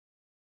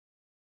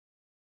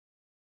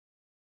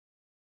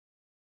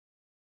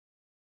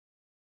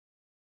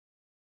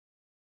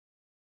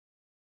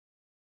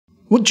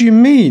What do you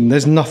mean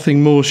there's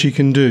nothing more she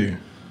can do?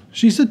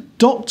 She's a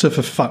doctor,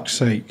 for fuck's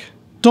sake.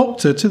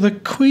 Doctor to the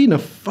Queen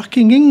of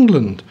fucking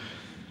England.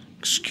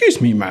 Excuse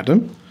me,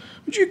 madam.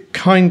 Would you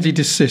kindly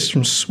desist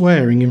from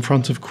swearing in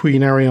front of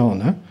Queen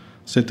Ariana?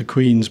 Said the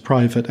Queen's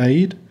private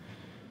aide.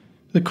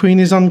 The Queen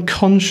is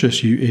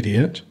unconscious, you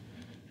idiot.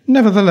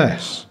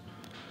 Nevertheless.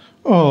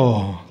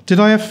 Oh,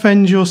 did I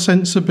offend your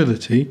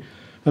sensibility?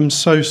 I'm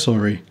so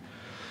sorry.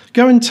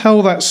 Go and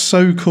tell that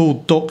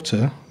so-called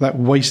doctor, that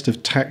waste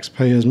of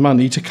taxpayers'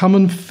 money, to come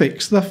and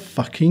fix the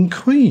fucking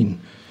Queen.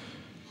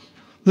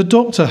 The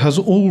doctor has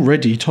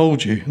already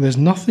told you there's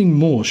nothing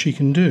more she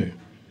can do.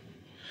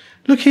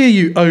 Look here,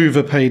 you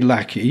overpaid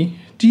lackey.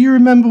 Do you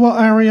remember what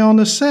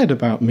Ariana said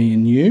about me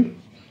and you?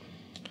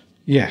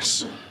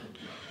 Yes.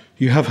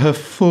 You have her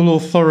full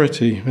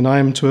authority, and I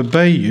am to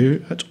obey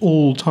you at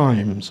all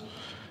times,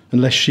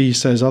 unless she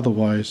says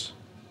otherwise.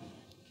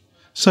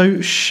 So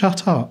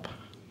shut up.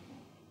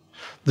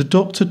 The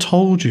doctor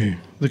told you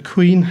the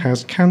Queen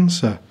has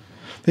cancer.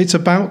 It's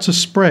about to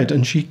spread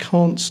and she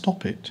can't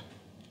stop it.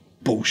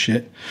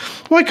 Bullshit.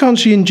 Why can't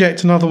she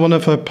inject another one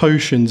of her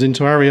potions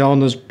into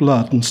Ariana's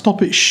blood and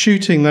stop it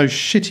shooting those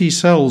shitty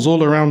cells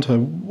all around her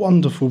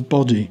wonderful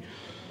body?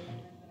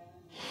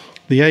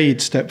 The aide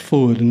stepped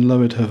forward and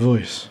lowered her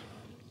voice.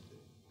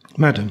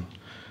 Madam,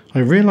 I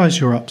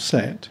realise you're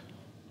upset.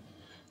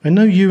 I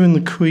know you and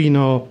the Queen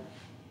are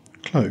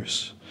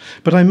close.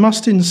 But I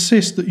must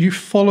insist that you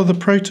follow the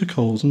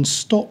protocols and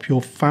stop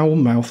your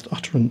foul-mouthed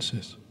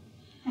utterances.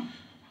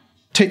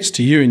 Tits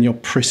to you and your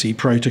prissy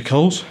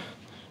protocols.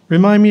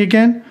 Remind me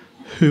again,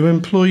 who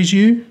employs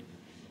you?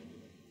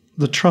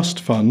 The trust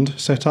fund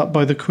set up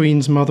by the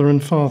Queen's mother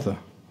and father.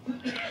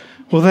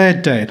 Well,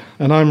 they're dead,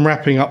 and I'm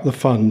wrapping up the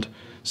fund,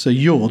 so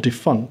you're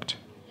defunct.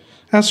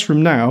 As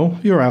from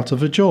now, you're out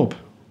of a job.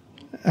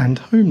 And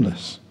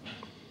homeless.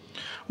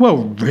 Well,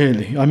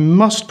 really, I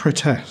must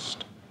protest.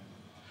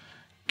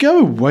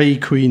 Go away,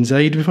 Queen's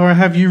aide, before I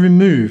have you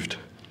removed.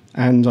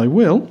 And I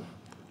will.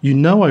 You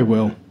know I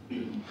will.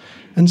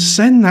 And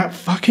send that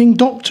fucking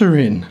doctor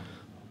in.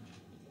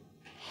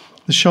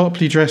 The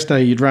sharply dressed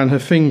aide ran her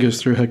fingers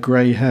through her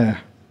grey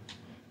hair.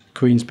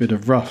 Queen's bit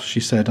of rough, she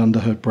said under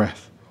her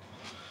breath.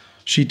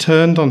 She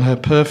turned on her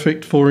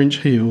perfect 4-inch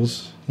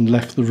heels and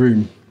left the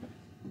room.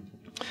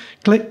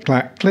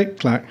 Click-clack,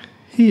 click-clack.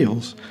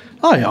 Heels?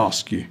 I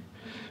ask you.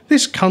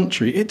 This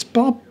country, it's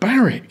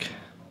barbaric.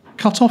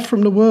 Cut off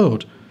from the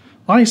world.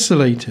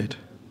 Isolated,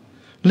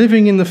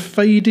 living in the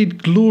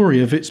faded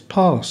glory of its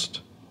past.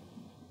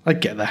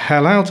 I'd get the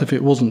hell out if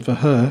it wasn't for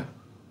her,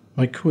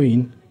 my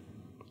Queen.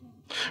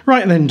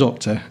 Right then,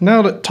 Doctor,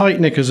 now that Tight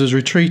Knickers has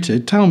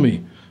retreated, tell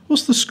me,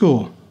 what's the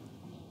score?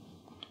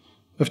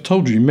 I've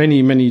told you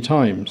many, many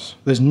times,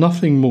 there's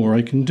nothing more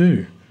I can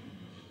do.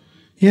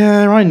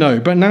 Yeah, I know,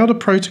 but now the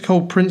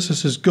protocol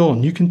princess has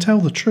gone, you can tell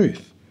the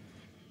truth.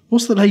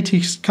 What's the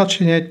latest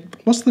cutting-edge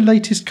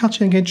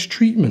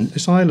treatment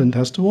this island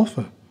has to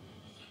offer?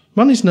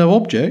 Money's no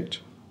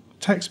object. The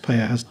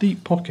taxpayer has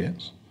deep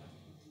pockets.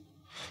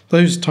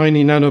 Those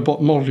tiny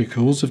nanobot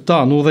molecules have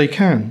done all they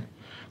can.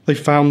 They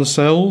found the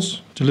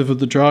cells, delivered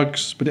the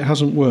drugs, but it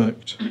hasn't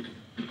worked.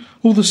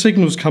 All the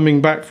signals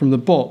coming back from the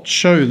bot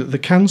show that the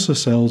cancer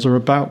cells are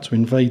about to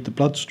invade the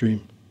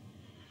bloodstream.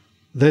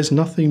 There's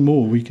nothing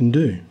more we can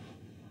do.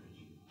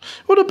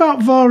 What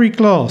about Vari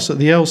Glass at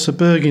the Elsa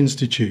Berg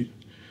Institute?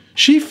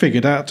 She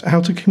figured out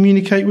how to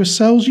communicate with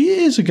cells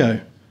years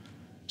ago.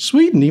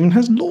 Sweden even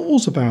has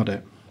laws about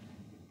it.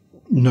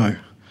 No,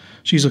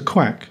 she's a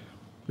quack,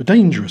 a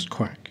dangerous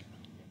quack.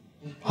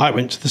 I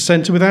went to the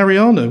centre with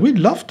Ariana. We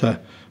loved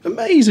her.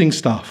 Amazing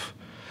stuff.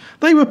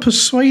 They were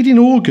persuading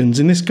organs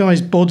in this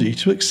guy's body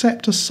to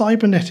accept a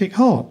cybernetic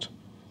heart.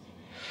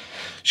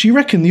 She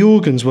reckoned the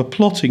organs were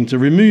plotting to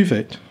remove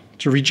it,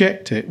 to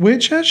reject it,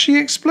 which, as she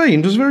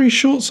explained, was very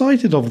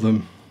short-sighted of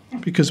them,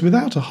 because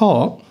without a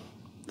heart,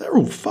 they're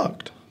all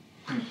fucked.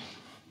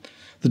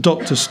 The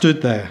doctor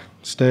stood there,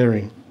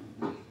 staring.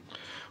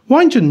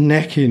 Wind your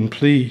neck in,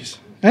 please.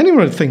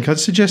 Anyone would think I'd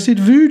suggested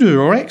voodoo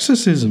or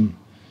exorcism.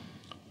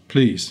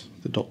 Please,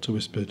 the doctor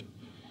whispered.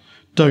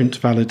 Don't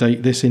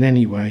validate this in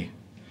any way.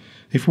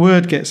 If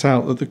word gets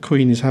out that the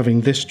Queen is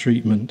having this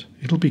treatment,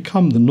 it'll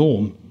become the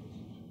norm.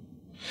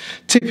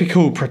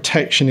 Typical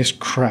protectionist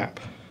crap.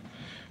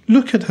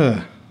 Look at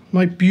her,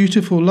 my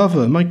beautiful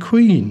lover, my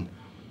Queen.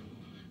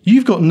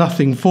 You've got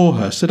nothing for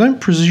her, so don't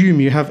presume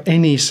you have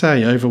any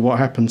say over what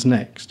happens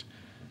next.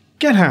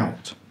 Get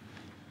out.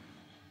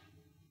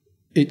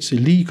 It's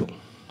illegal.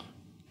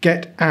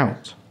 Get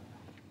out.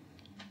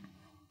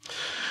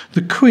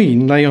 The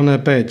Queen lay on her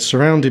bed,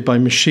 surrounded by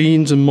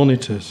machines and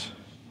monitors.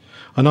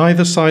 On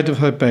either side of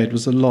her bed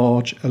was a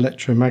large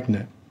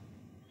electromagnet.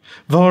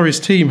 Vari's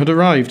team had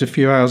arrived a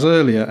few hours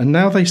earlier, and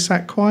now they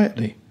sat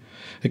quietly,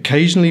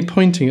 occasionally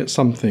pointing at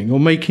something or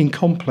making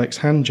complex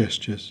hand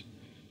gestures.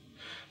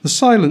 The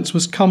silence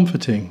was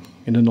comforting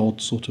in an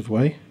odd sort of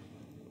way.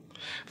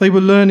 They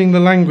were learning the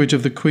language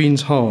of the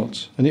Queen's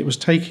heart, and it was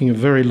taking a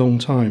very long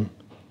time.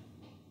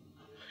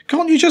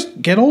 Can't you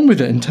just get on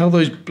with it and tell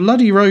those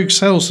bloody rogue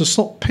cells to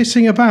stop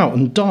pissing about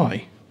and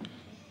die?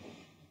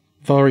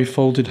 Vari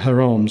folded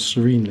her arms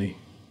serenely.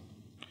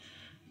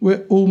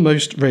 We're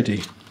almost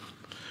ready.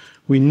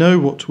 We know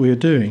what we're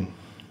doing.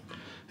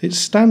 It's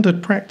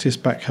standard practice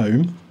back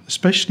home,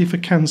 especially for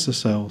cancer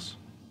cells.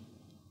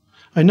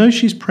 I know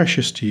she's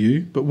precious to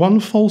you, but one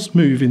false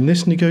move in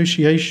this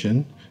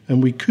negotiation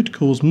and we could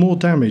cause more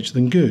damage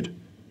than good.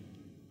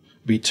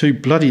 It'll be too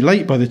bloody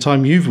late by the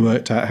time you've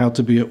worked out how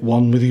to be at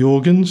one with the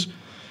organs.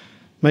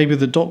 Maybe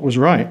the doc was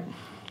right.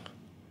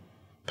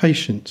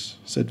 Patience,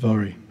 said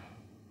Vari.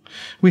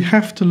 We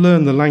have to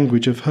learn the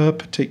language of her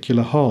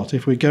particular heart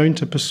if we're going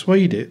to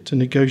persuade it to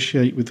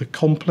negotiate with the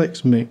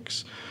complex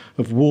mix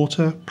of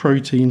water,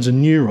 proteins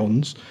and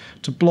neurons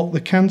to block the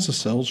cancer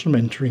cells from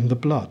entering the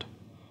blood.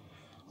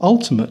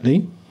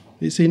 Ultimately,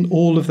 it's in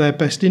all of their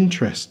best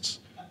interests,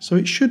 so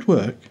it should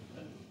work.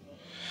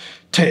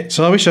 Tits,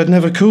 I wish I'd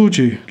never called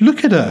you.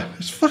 Look at her.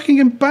 It's fucking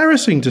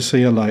embarrassing to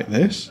see her like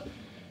this.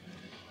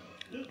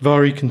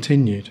 Vari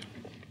continued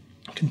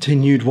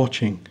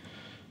watching,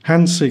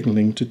 hand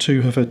signalling to two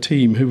of her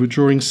team who were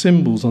drawing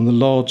symbols on the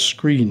large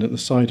screen at the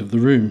side of the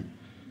room.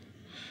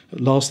 At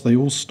last they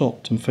all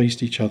stopped and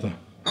faced each other.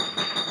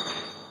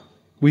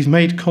 We've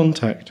made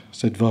contact,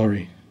 said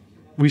Vari.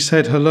 We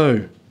said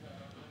hello.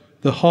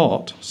 The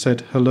heart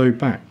said hello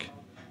back.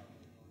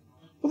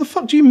 What the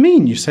fuck do you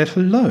mean you said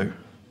hello?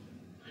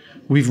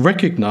 We've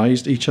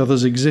recognised each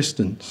other's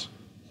existence.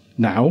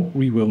 Now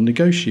we will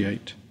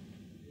negotiate.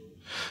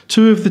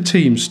 Two of the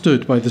team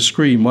stood by the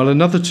screen while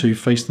another two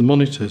faced the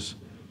monitors.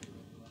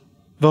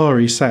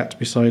 Vari sat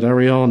beside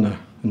Ariana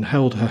and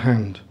held her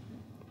hand.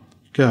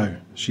 Go,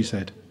 she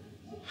said.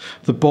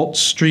 The bots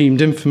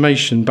streamed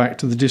information back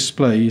to the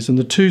displays and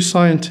the two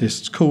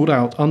scientists called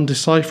out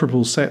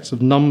undecipherable sets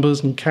of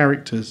numbers and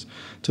characters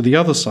to the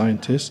other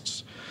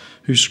scientists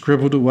who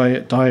scribbled away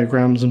at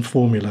diagrams and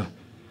formula,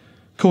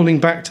 calling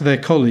back to their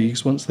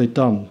colleagues once they'd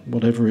done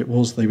whatever it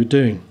was they were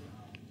doing.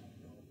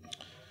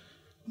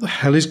 What the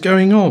hell is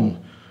going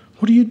on?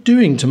 What are you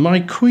doing to my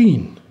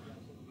queen?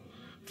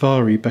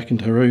 Vari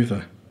beckoned her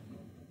over.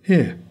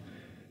 Here,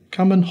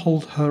 come and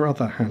hold her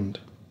other hand.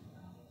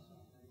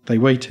 They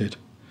waited.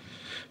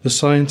 The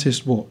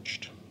scientist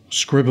watched,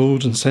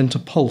 scribbled and sent a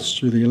pulse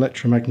through the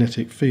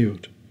electromagnetic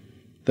field,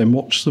 then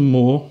watched some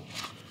more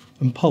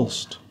and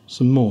pulsed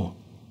some more.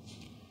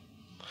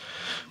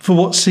 For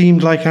what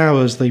seemed like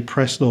hours they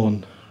pressed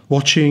on,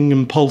 watching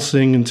and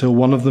pulsing until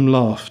one of them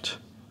laughed.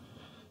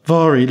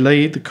 Vari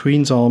laid the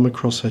Queen's arm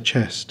across her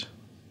chest.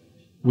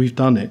 We've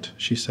done it,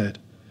 she said.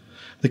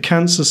 The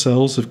cancer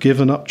cells have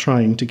given up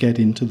trying to get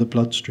into the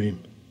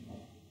bloodstream.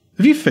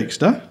 Have you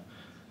fixed her?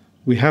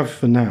 We have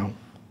for now.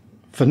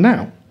 For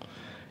now?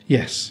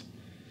 Yes.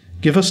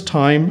 Give us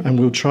time and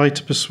we'll try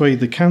to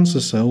persuade the cancer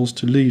cells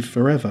to leave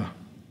forever.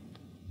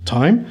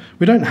 Time?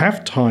 We don't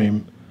have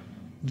time.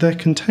 They're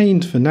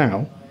contained for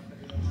now.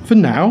 For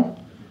now?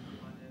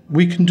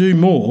 We can do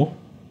more,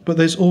 but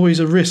there's always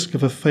a risk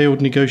of a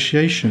failed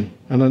negotiation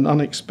and an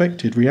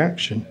unexpected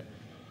reaction.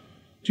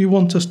 Do you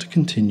want us to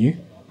continue?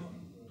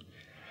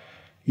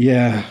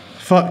 Yeah,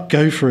 fuck,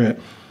 go for it.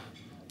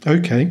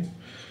 Okay,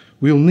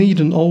 we'll need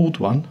an old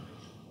one.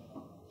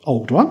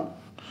 Old one?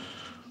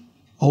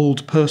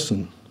 Old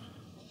person.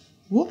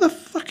 What the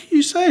fuck are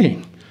you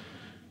saying?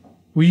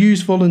 We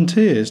use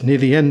volunteers near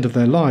the end of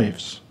their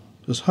lives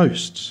as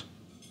hosts.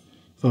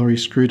 Vari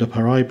screwed up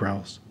her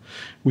eyebrows.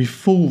 We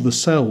fool the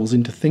cells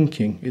into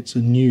thinking it's a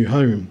new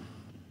home.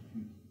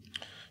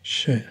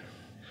 Shit,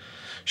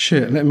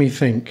 let me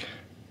think.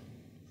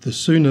 The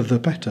sooner the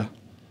better.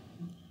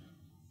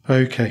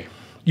 Okay,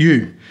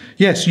 you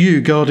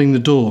guarding the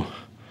door.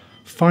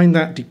 Find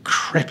that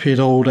decrepit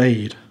old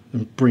aide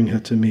and bring her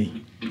to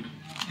me.